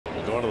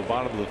to the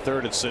bottom of the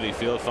third at Citi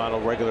Field. Final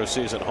regular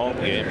season home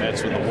game.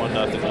 Mets with a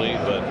 1-0 lead,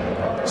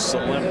 but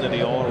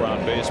solemnity all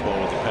around baseball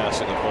with the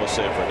passing of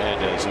Jose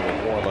Fernandez. And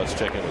with more, let's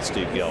check in with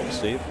Steve Gelbs.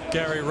 Steve?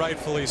 Gary,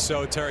 rightfully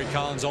so. Terry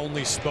Collins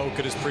only spoke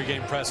at his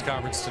pregame press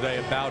conference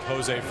today about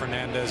Jose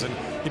Fernandez, and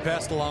he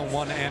passed along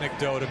one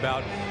anecdote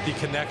about the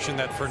connection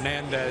that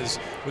Fernandez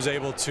was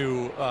able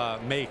to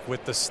make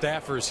with the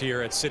staffers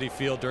here at Citi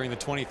Field during the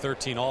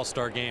 2013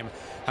 All-Star game.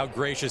 How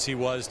gracious he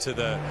was to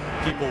the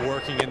people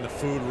working in the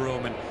food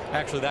room, and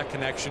actually that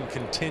connection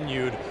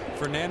continued.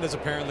 Fernandez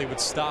apparently would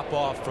stop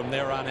off from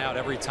there on out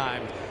every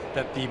time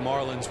that the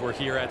Marlins were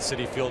here at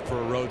Citi Field for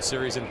a road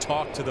series and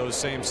talk to those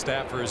same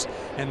staffers,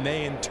 and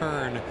they in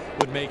turn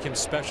would make him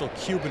special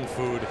Cuban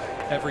food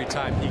every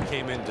time he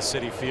came into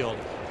Citi Field.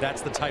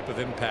 That's the type of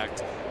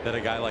impact that a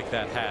guy like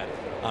that had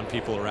on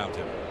people around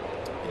him.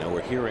 You know,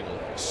 we're hearing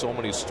so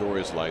many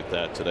stories like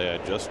that today. I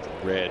just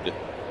read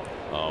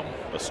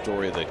a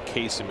story that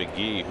Casey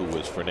McGee, who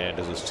was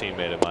Fernandez's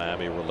teammate in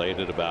Miami,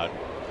 related about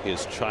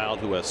his child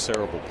who has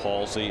cerebral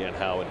palsy and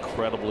how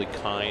incredibly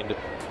kind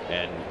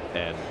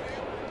and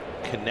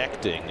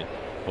connecting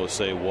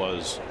Jose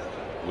was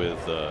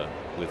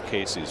with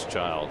Casey's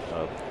child.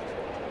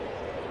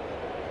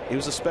 He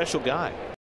was a special guy.